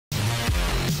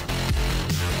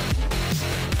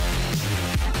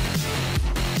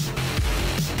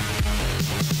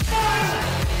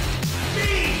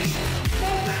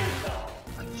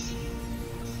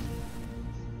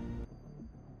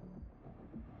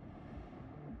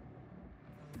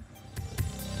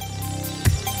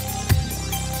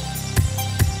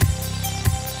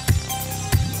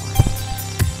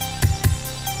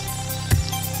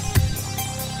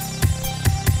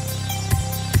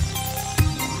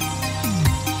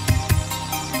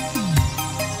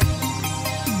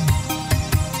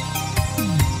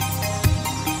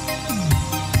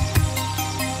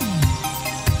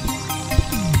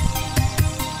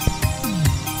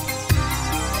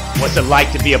What's it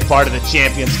like to be a part of the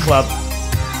Champions Club?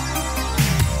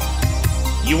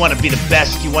 You want to be the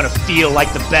best. You want to feel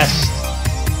like the best.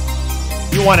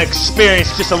 You want to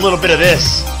experience just a little bit of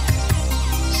this.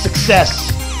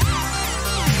 Success.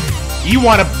 You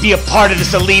want to be a part of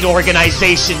this elite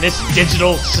organization, this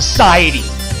digital society,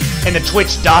 and the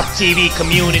Twitch.tv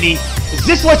community. Is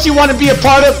this what you want to be a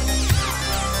part of?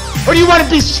 Or do you want to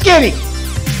be skinny?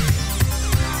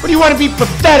 Or do you want to be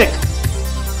pathetic?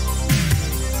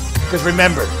 Because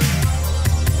remember,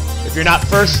 if you're not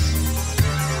first,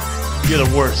 you're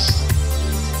the worst.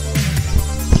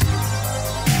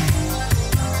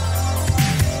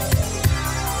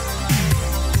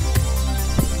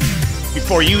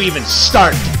 Before you even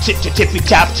start to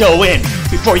tippy-tap-toe in,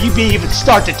 before you even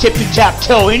start to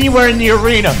tippy-tap-toe anywhere in the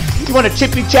arena, you want to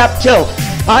tippy-tap-toe,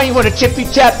 huh? You want to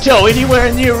tippy-tap-toe anywhere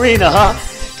in the arena, huh?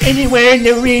 Anywhere in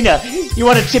the arena. You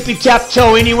want to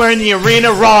tippy-tap-toe anywhere in the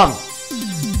arena? Wrong.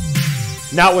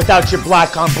 Not without your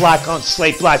black on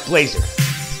slate black blazer.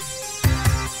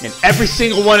 In every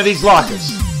single one of these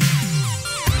lockers.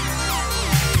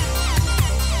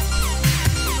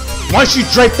 Once you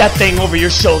drape that thing over your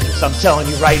shoulders, I'm telling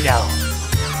you right now,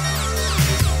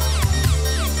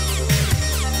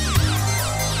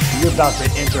 you're about to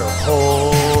enter a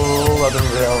whole other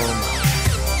realm.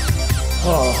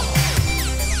 Oh.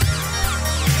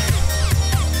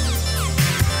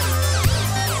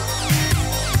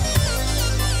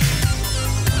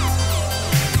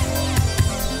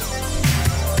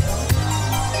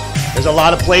 There's a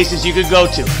lot of places you could go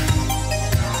to.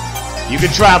 You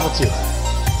could travel to.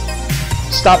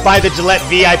 Stop by the Gillette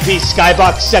VIP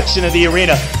Skybox section of the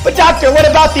arena. But doctor, what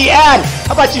about the ad?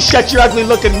 How about you shut your ugly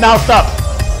looking mouth up?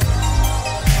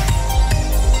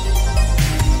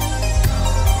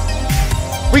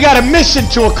 We got a mission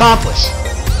to accomplish.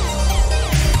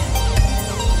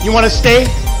 You want to stay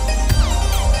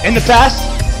in the past?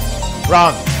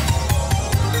 Wrong.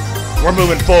 We're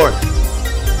moving forward.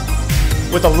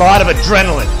 With a lot of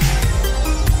adrenaline.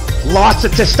 Lots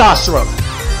of testosterone.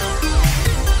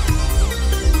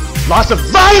 Lots of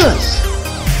violence.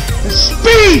 And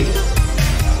speed.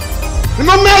 And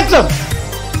momentum.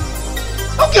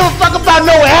 Don't give a fuck about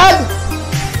no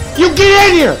ad. You get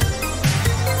in here.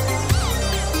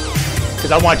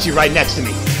 Because I want you right next to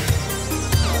me.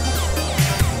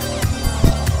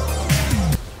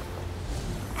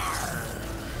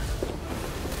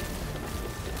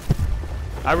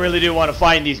 I really do want to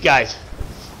find these guys.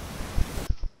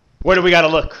 Where do we gotta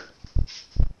look?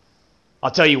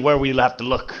 I'll tell you where we have to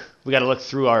look. We gotta look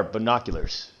through our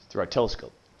binoculars, through our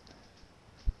telescope.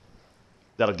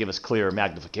 That'll give us clearer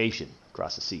magnification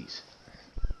across the seas.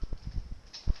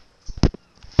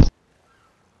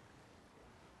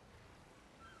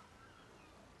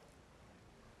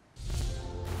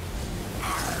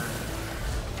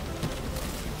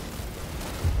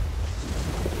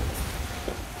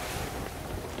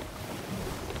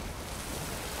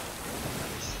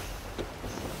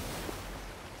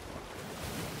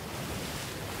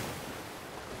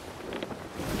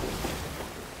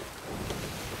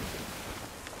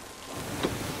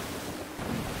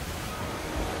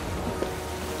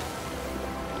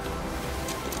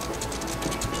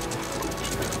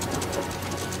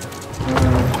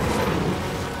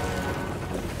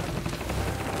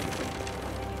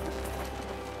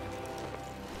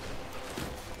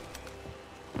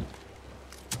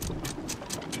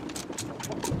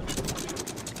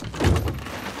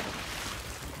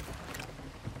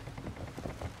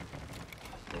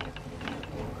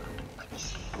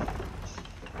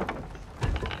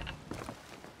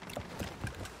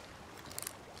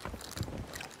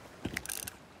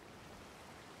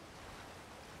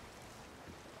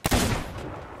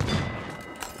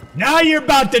 Now you're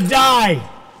about to die!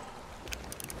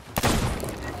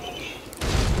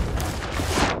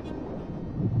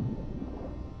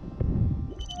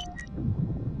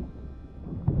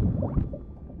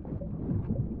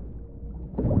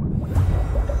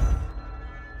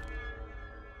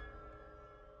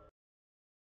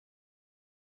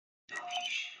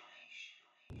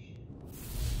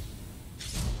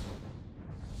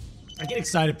 I get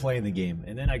excited playing the game,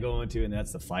 and then I go into it, and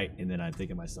that's the fight, and then I think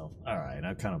to myself, alright,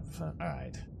 I'm kind of,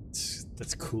 alright,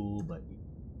 that's cool, but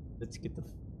let's get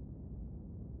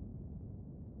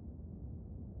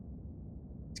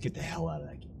the hell out of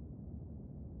that game.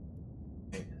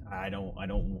 I don't,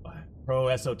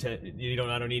 pro SOT, I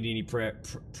don't need any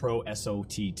pro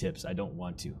SOT tips. I don't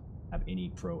want to have any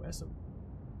pro SOT.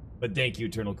 But thank you,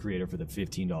 Eternal Creator, for the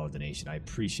 $15 donation. I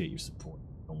appreciate your support.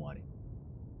 I don't want it.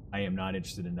 I am not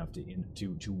interested enough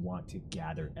to want to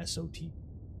gather SOT.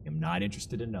 I am not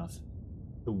interested enough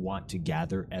to want to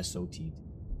gather SOT.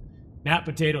 Matt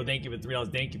Potato, thank you for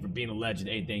 $3. Thank you for being a legend.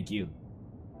 Hey, thank you.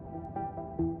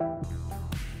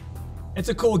 It's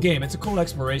a cool game. It's a cool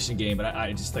exploration game, but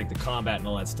I just like the combat and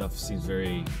all that stuff seems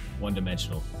very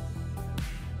one-dimensional.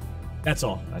 That's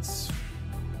all. That's...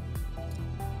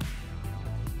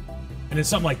 And then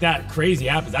something like that crazy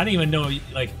happens. I didn't even know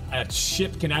like a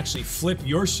ship can actually flip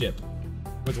your ship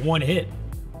with one hit.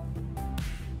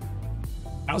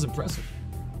 That was impressive.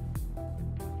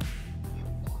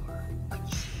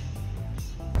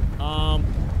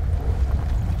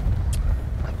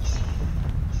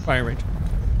 Fire range.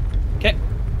 Okay.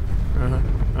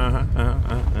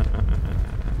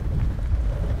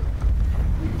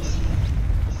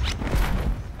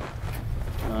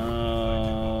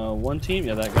 One team.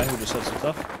 Yeah, that guy who just said some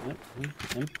stuff. Yep,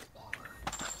 him.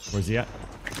 Where's he at?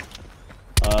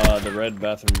 The red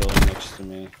bathroom building next to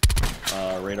me.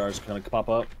 Radar's gonna pop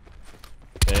up.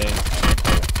 Okay.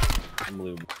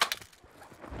 Unbelievable.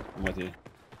 I'm with you.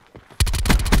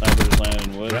 Sniper just landed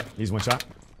in wood. Yep, he's one shot.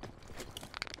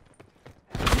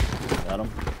 Got him.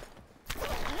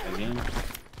 Again.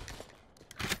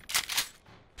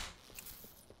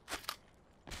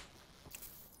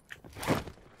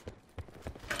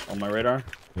 On my radar.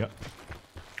 Yep.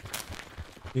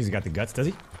 He's got the guts, does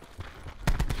he?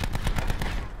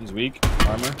 He's weak.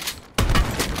 Armor.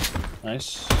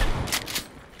 Nice.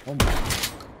 Oh my.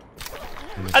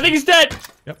 I think he's dead!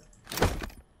 Yep.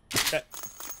 Okay.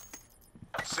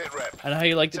 Sit rep. I know how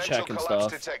you like to check and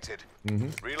stuff. Detected.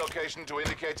 Relocation to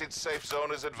indicated safe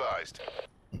zone is advised.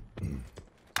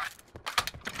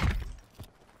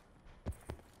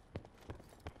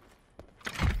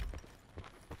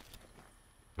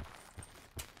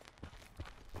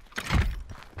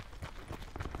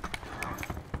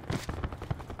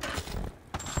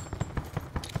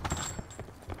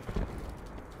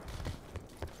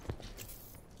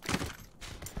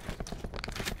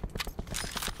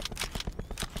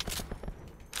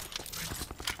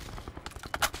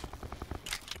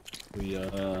 We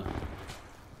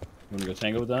wanna go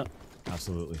tango with that?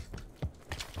 Absolutely.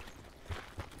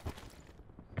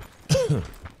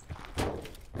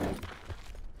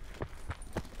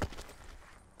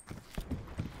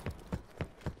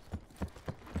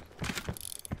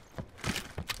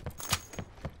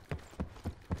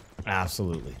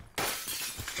 Absolutely.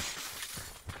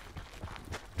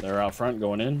 They're out front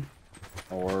going in?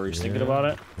 Or he's thinking about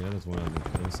it? Yeah, there's one on the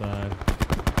inside.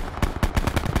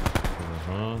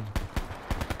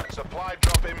 Supply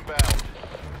drop inbound.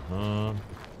 I'm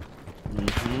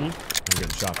getting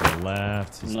shot from the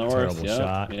left. It's a terrible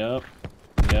shot. Yep.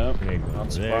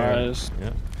 Not surprised.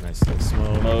 Yep. Nice little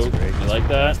smoke. Smoke. Great. You like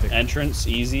that? Entrance,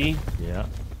 easy. Yeah.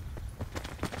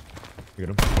 Look at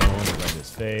him. Boom. Right in his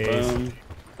face. Boom.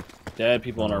 Dead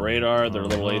people on our radar. They're a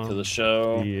little late to the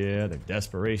show. Yeah, their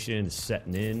desperation is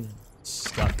setting in.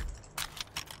 Stuck.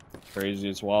 Crazy,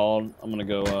 it's wild. I'm gonna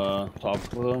go talk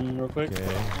with them real quick. Okay, you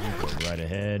go right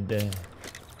ahead.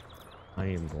 I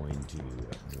am going to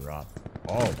drop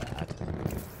all that.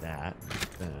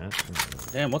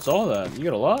 Damn, what's all that? You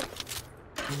got a lot?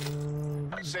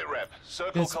 Sit rep.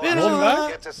 Circle It's collapse. been a-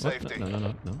 Get to safety.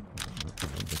 No.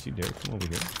 Don't you dare come over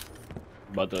here.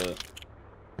 About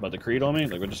the Creed on me?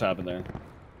 Like, what just happened there?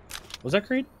 Was that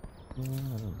Creed? I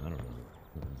don't know.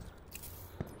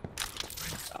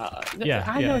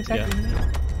 I know exactly.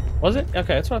 Yeah. Was it?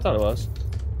 Okay, that's what I thought it was.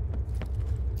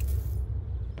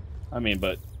 I mean,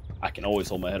 but I can always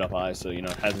hold my head up high, so, you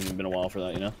know, it hasn't even been a while for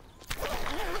that, you know?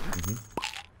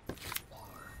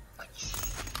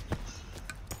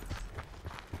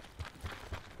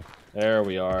 There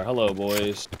we are. Hello,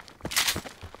 boys.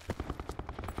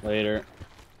 Later.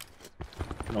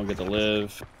 I don't get to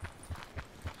live.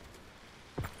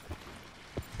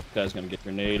 This guy's gonna get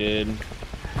grenaded.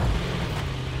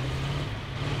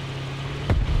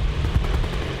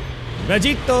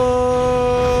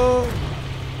 Vegito!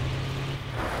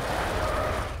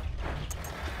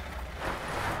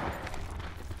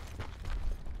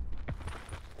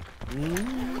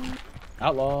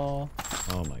 Outlaw.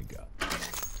 Oh my god.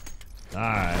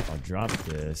 Alright, I'll drop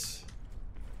this.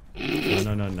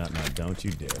 No, don't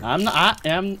you dare. I'm not.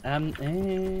 There's a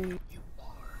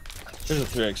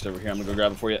 3x over here. I'm gonna go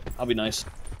grab it for you. I'll be nice.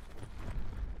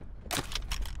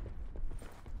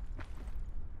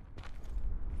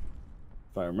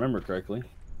 If I remember correctly,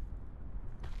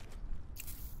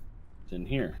 it's in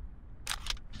here.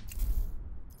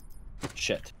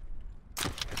 Shit.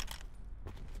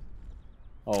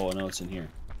 Oh, no, it's in here.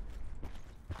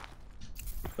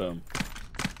 Boom.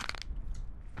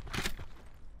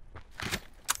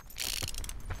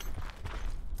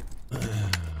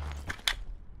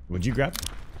 Would you grab?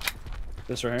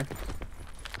 This right here.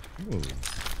 Ooh.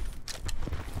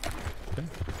 Okay.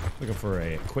 Looking for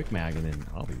a quick mag, and then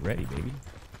I'll be ready, baby.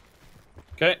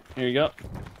 Okay, here you go.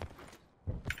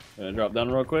 Gonna drop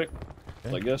down real quick,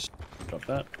 Okay. like this. Drop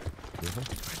that. Beautiful.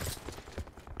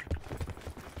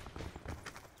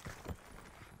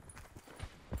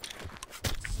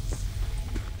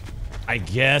 I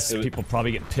guess people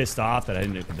probably get pissed off that I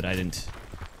didn't.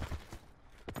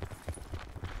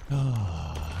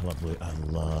 Oh, I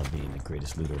love being the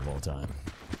greatest looter of all time.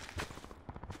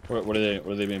 What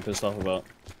are they being pissed off about?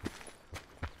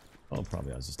 Oh,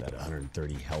 probably I was just at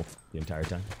 130 health the entire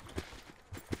time.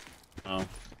 Oh.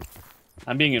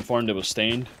 I'm being informed it was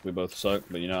stained. We both suck,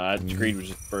 but you know, Creed was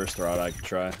just the first route I could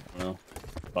try. I don't know.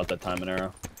 About that time and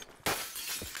arrow.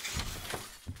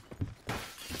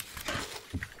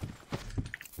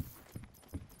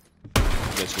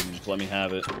 I guess you can just let me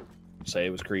have it. Say it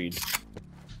was Creed.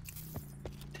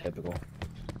 Typical. Come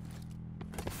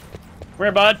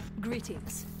here, bud.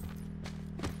 Greetings.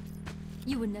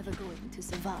 You were never going to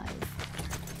survive.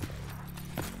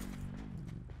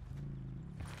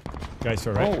 Guys,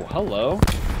 all right? Oh, hello.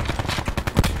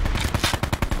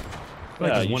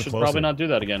 Like Yeah, you should probably not do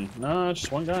that again. No, it's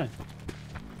just one guy.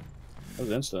 That was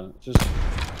insta. It's just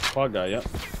quad guy, yep.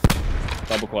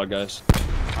 Double quad guys.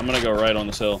 I'm gonna go right on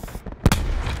this hill.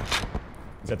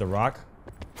 Is that the rock?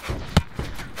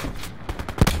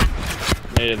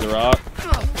 Made it the rock.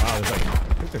 Wow, there's like,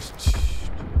 I think there's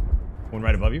one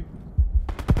right above you.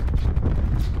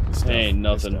 Stuff, Ain't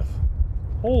nothing. stuff.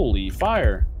 Holy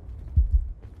fire.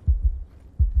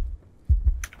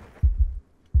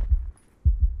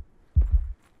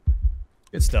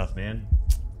 Good stuff, man.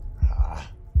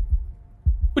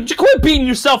 Would you quit beating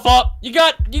yourself up? You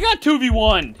got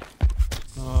 2v1.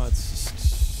 Oh, it's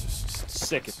just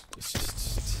Sick. It's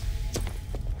just,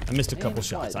 I missed a couple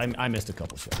shots. I missed a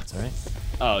couple shots. All right.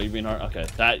 Oh, you're being hard. Okay,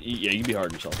 that yeah, you be hard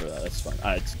on yourself for that. That's fine.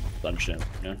 It's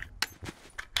understandable. You know.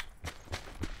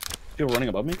 People running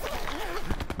above me. No,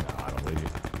 I don't believe you.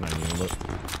 I'm not even gonna look.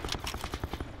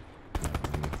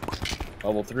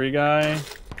 Level 3 guy.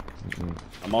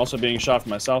 I'm also being shot from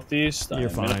my southeast. You're I'm in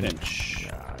a fine. pinch.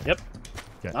 Yeah. Yep.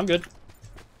 Okay. I'm good.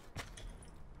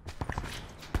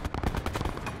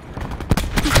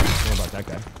 What about that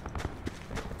guy?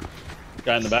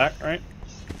 Guy in the back, right?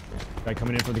 Guy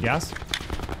coming in for the gas?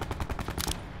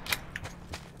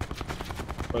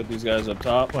 Both these guys up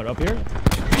top. What, up here?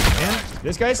 Yeah?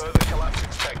 This guy's? Further collapse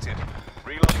expected.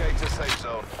 Relocate to safe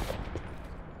zone.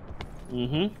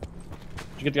 Mm-hmm. Did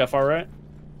you get the guy far right?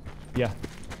 Yeah.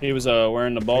 He was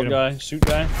wearing the bald guy, suit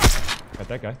guy. Got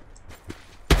that guy.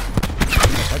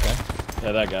 Got that guy.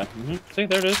 Yeah, that guy. Mm-hmm. See,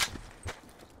 there it is.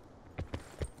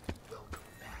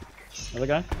 Another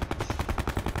guy.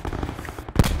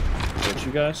 There's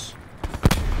you guys.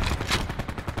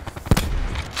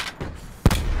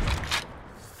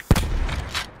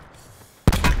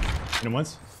 Hit him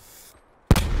once.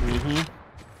 Mm-hmm.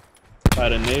 If I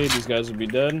had a nade, these guys would be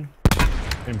dead.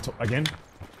 Hit him again.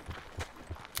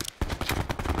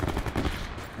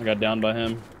 I got downed by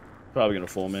him. Probably gonna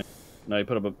fool me. Now he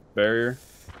put up a barrier.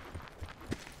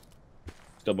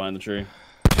 Still behind the tree.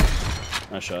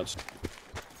 Nice shots.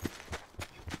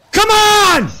 Come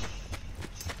on!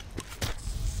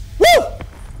 Woo!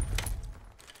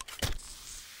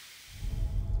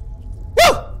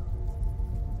 Woo!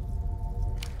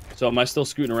 So am I still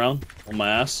scooting around on my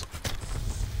ass?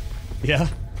 Yeah.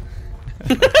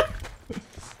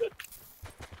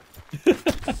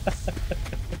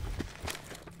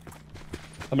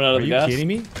 Coming out of Are the you gas? kidding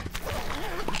me?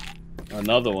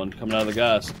 Another one coming out of the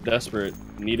gas. Desperate.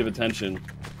 Need of attention.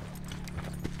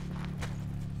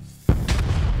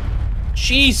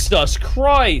 Jesus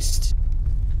Christ!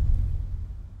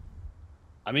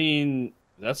 I mean,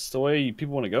 that's the way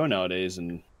people want to go nowadays,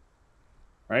 and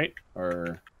right?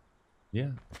 Or Yeah.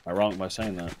 am I wrong by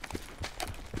saying that?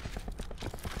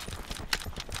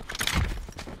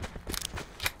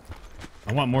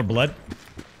 I want more blood.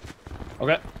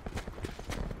 Okay.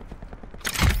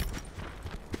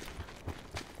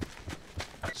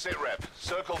 Sit rep.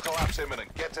 Circle collapse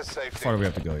imminent. Get to How safety. far do we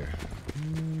have to go here?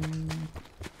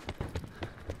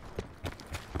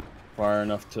 Far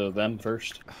enough to them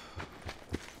first.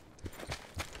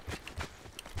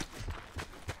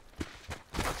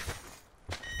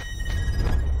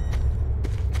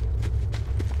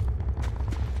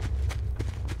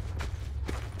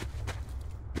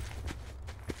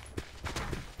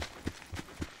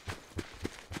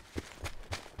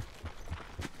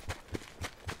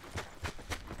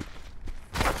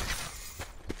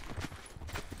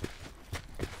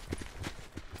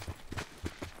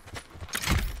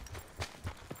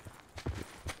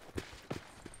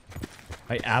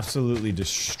 I absolutely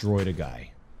destroyed a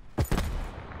guy.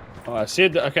 Oh, I see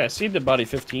it. Okay, I see the body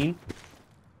 15.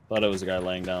 Thought it was the guy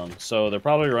laying down. So they're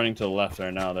probably running to the left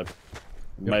there now. They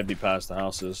might be past the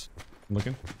houses. I'm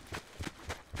looking.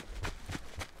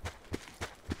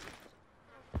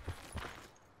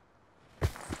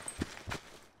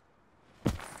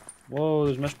 Whoa,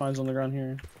 there's mesh mines on the ground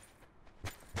here.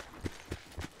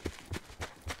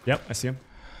 Yep, I see him.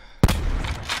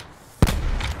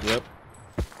 Yep.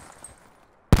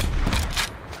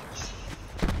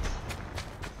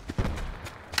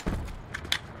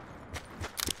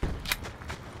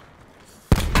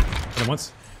 Hit him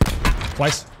once.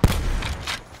 Twice.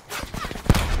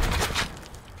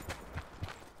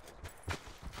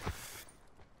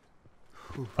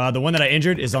 The one that I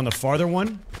injured is on the farther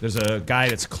one. There's a guy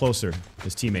that's closer,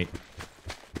 his teammate.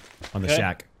 On the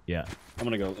shack. Yeah. I'm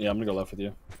gonna go. Yeah, I'm gonna go left with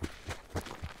you.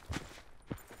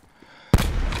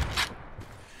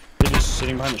 They're just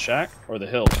sitting behind the shack or the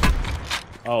hill.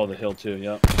 Oh, the hill too.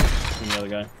 Yep. And the other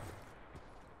guy.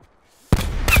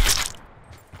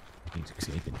 He's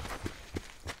escaping.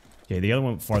 Okay, the other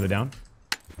one farther down.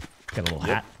 Got a little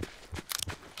hat.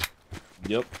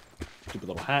 Yep. Stupid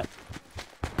little hat.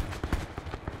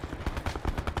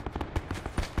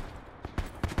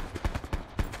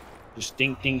 Just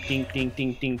ding, ding, ding, ding,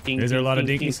 ding, ding, ding. Is there a lot of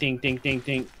ding, dinkies? ding, ding, ding,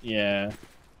 ding. Yeah.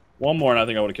 One more, and I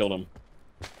think I would have killed him.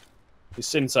 He's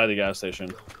sitting inside the gas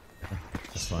station.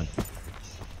 That's fine.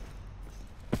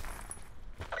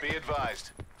 Be advised.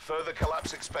 Further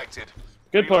collapse expected.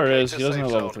 Good part Relocate is to he doesn't safe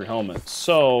have level zone. 3 helmets,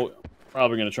 so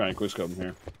probably gonna try and quickscope him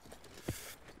here.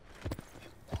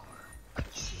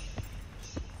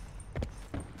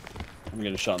 I'm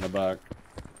getting shot in the back.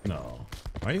 No.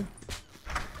 Are you?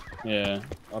 Yeah,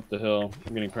 up the hill.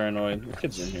 I'm getting paranoid. The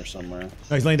kid's in here somewhere.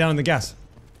 No, he's laying down in the gas.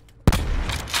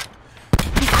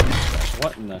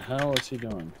 What in the hell is he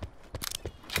doing?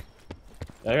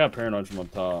 Yeah, I got paranoid from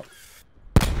up top.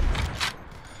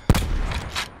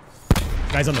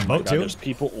 Guy's on the boat God, too. there's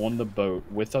people on the boat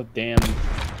with a damn.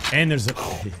 And there's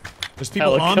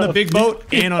people on the big boat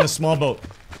and on a small boat.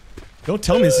 Don't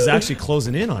tell me this is actually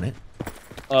closing in on it.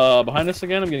 Behind us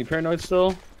again. I'm getting paranoid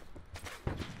still.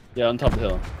 Yeah, on top of the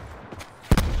hill.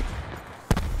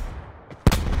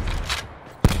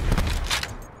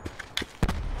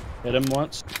 Hit him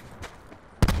once.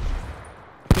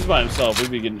 He's by himself.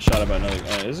 We'd be getting shot at by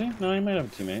another. Is he? No, he might have a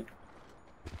teammate.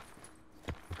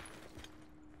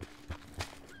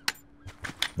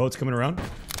 Boat's coming around.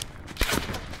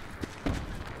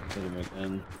 Hit him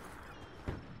again.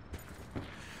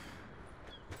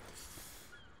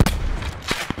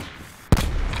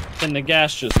 Can the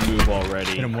gas just move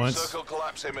already? Hit him once. Circle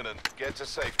collapse imminent. Get to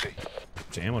safety.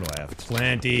 Jam, what do I have?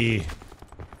 Plenty.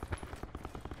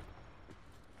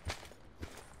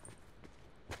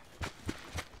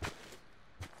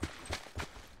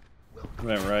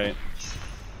 Went right.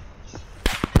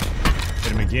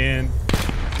 Hit him again.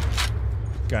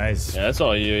 Guys. Yeah, that's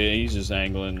all you. He's just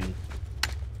angling.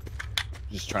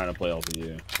 Just trying to play off of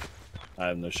you. I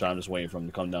have no shot. I'm just waiting for him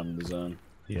to come down to the zone.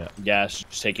 Yeah. Gas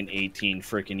just taking 18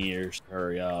 freaking years.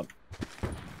 Hurry up.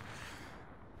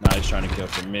 Now he's trying to kill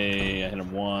for me. I hit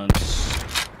him once.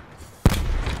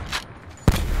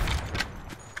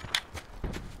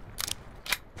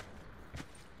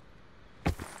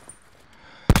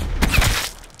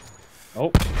 Oh.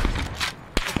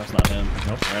 That's not him.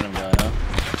 Nope. Random guy, huh?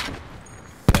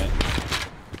 Okay.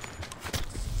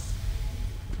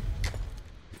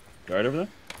 You right over there?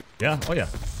 Yeah. Oh yeah.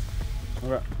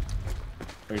 Okay.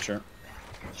 Are you sure?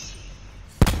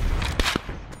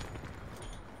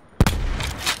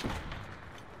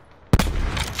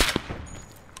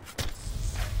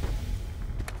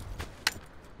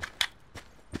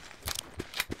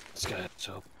 This guy has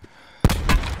hope.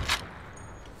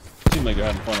 Seems like you're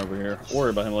having fun over here.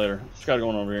 Worry about him later. What's got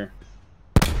going over here?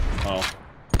 Oh.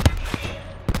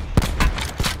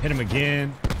 Hit him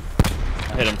again.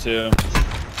 I hit him too. There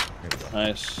we go.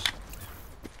 Nice.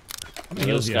 How many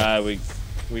heals This do you have? guy,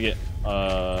 we get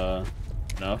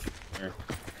enough. Here.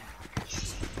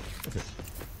 Okay.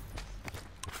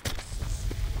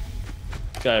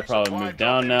 This guy probably moved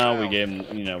down now. We gave him,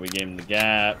 you know, we gave him the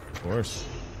gap. Of course.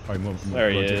 Probably move There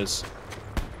he rotate. is.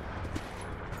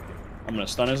 I'm gonna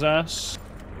stun his ass.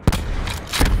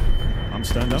 I'm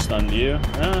stunned up. Stunned you.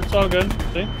 Yeah, it's all good.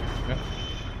 See? Yeah.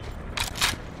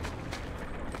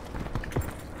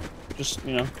 Just,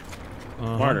 you know,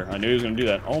 smarter. I knew he was gonna do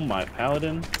that. Oh my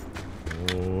paladin.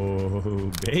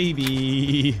 Oh,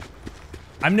 baby.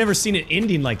 I've never seen it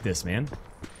ending like this, man.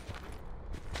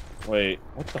 Wait,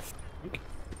 what the f***?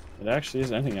 It actually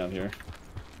is ending out here.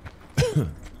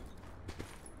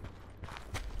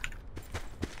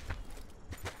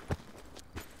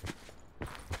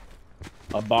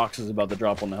 A box is about to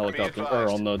drop on the helicopter or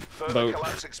on the boat.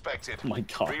 Collapse expected. Oh my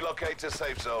god. Relocate to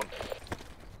safe zone.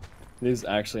 It is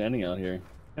actually ending out here.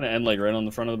 Gonna end like right on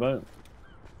the front of the boat.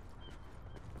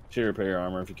 Should repair your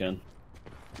armor if you can.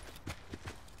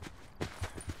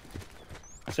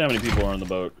 See how many people are on the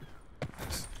boat.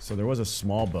 So there was a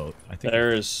small boat. I think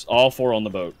There's all 4 on the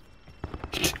boat.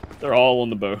 They're all on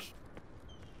the boat.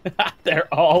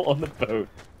 They're all on the boat.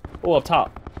 Oh, up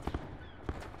top.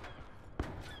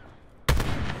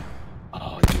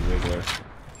 Oh, you wiggler.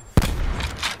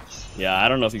 Yeah, I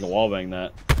don't know if you can wallbang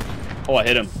that. Oh, I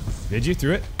hit him. Did you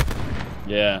through it?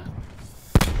 Yeah.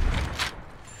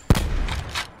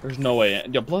 There's no way.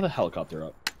 Yo, blow the helicopter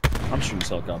up. I'm shooting this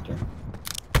helicopter.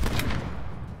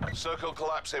 Circle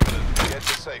collapse imminent. Get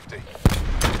to safety.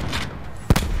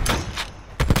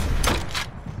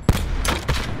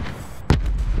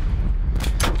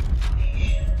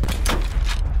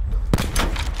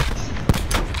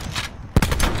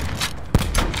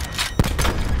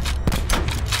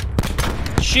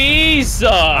 Jesus!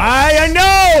 I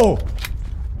know!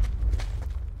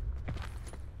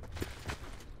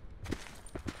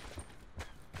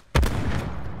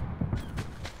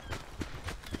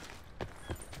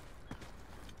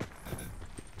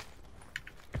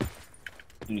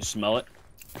 Can you smell it?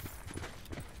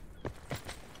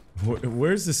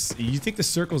 Where's this? You think the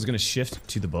circle is gonna shift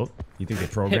to the boat? You think they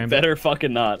It programmed better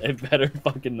fucking not. It better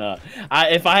fucking not.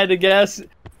 If I had to guess,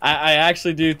 I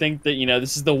actually do think that, you know,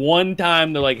 this is the one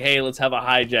time they're like, hey, let's have a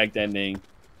hijacked ending.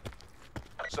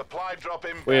 Supply drop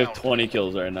inbound. We have 20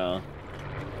 kills right now.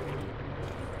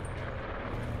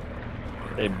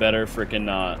 They better freaking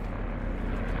not.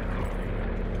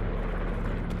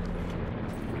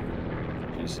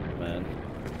 Jesus, man.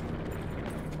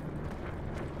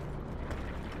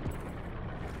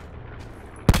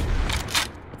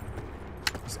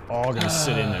 It's all gonna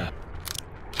sit in there.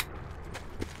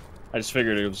 I just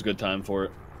figured it was a good time for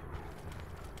it.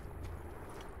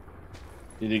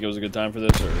 You think it was a good time for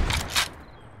this, or?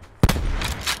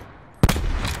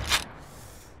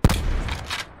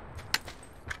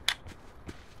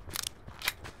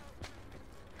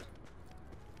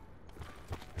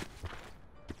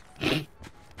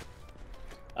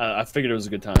 I figured it was a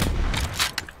good time.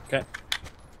 Okay.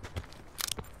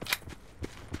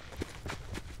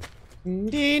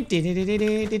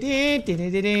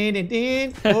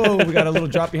 Oh, we got a little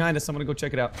drop behind us. I'm gonna go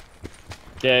check it out.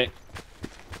 Okay.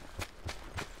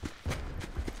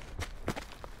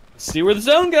 See where the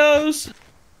zone goes.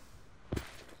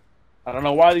 I don't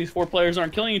know why these 4 players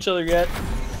aren't killing each other yet.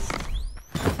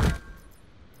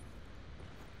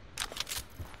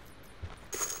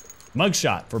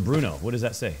 Mugshot for Bruno. What does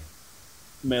that say?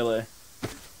 Melee.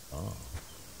 Oh.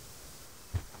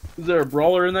 Is there a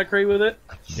brawler in that crate with it?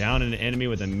 Down an enemy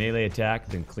with a melee attack,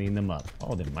 then clean them up.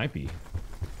 Oh, there might be.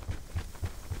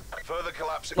 Further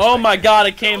collapse Oh my expected. god,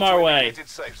 it came our way. Indicated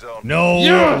safe zone. No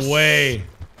Yes! way.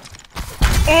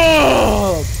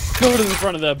 Oh! Go to the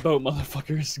front of that boat,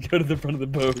 motherfuckers. Go to the front of the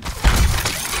boat.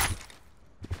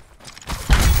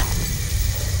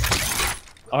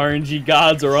 RNG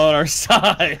gods are on our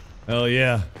side. Hell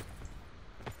yeah.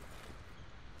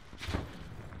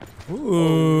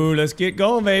 Ooh, let's get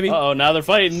going, baby. Uh-oh, now they're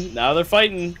fighting. Now they're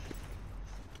fighting.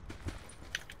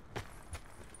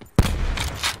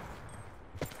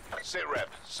 Sit rep.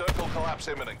 Circle collapse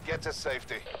imminent. Get to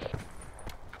safety.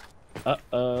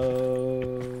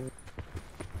 Uh-oh.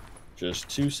 Just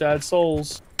 2 sad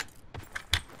souls.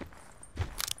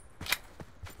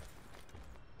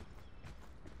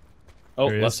 Oh,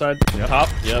 There he left is. side. Yep. Top.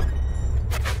 Yep.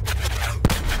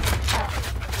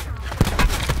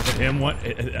 Him what?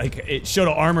 It showed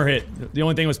an armor hit. The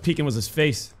only thing that was peeking was his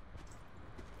face.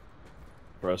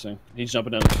 Pressing. He's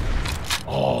jumping in.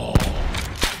 Oh.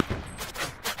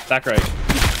 Back right.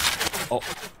 Oh.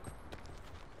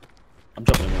 I'm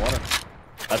jumping in the water.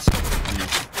 That's.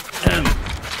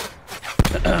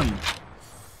 I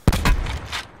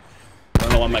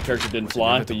don't know why my character didn't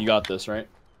fly, but you got this, right?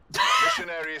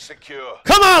 Mission area secure.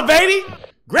 Come on, baby!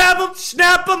 Grab them,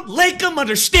 snap them, lake them,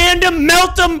 understand them,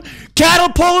 melt them,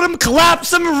 catapult them, collapse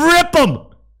them, rip them!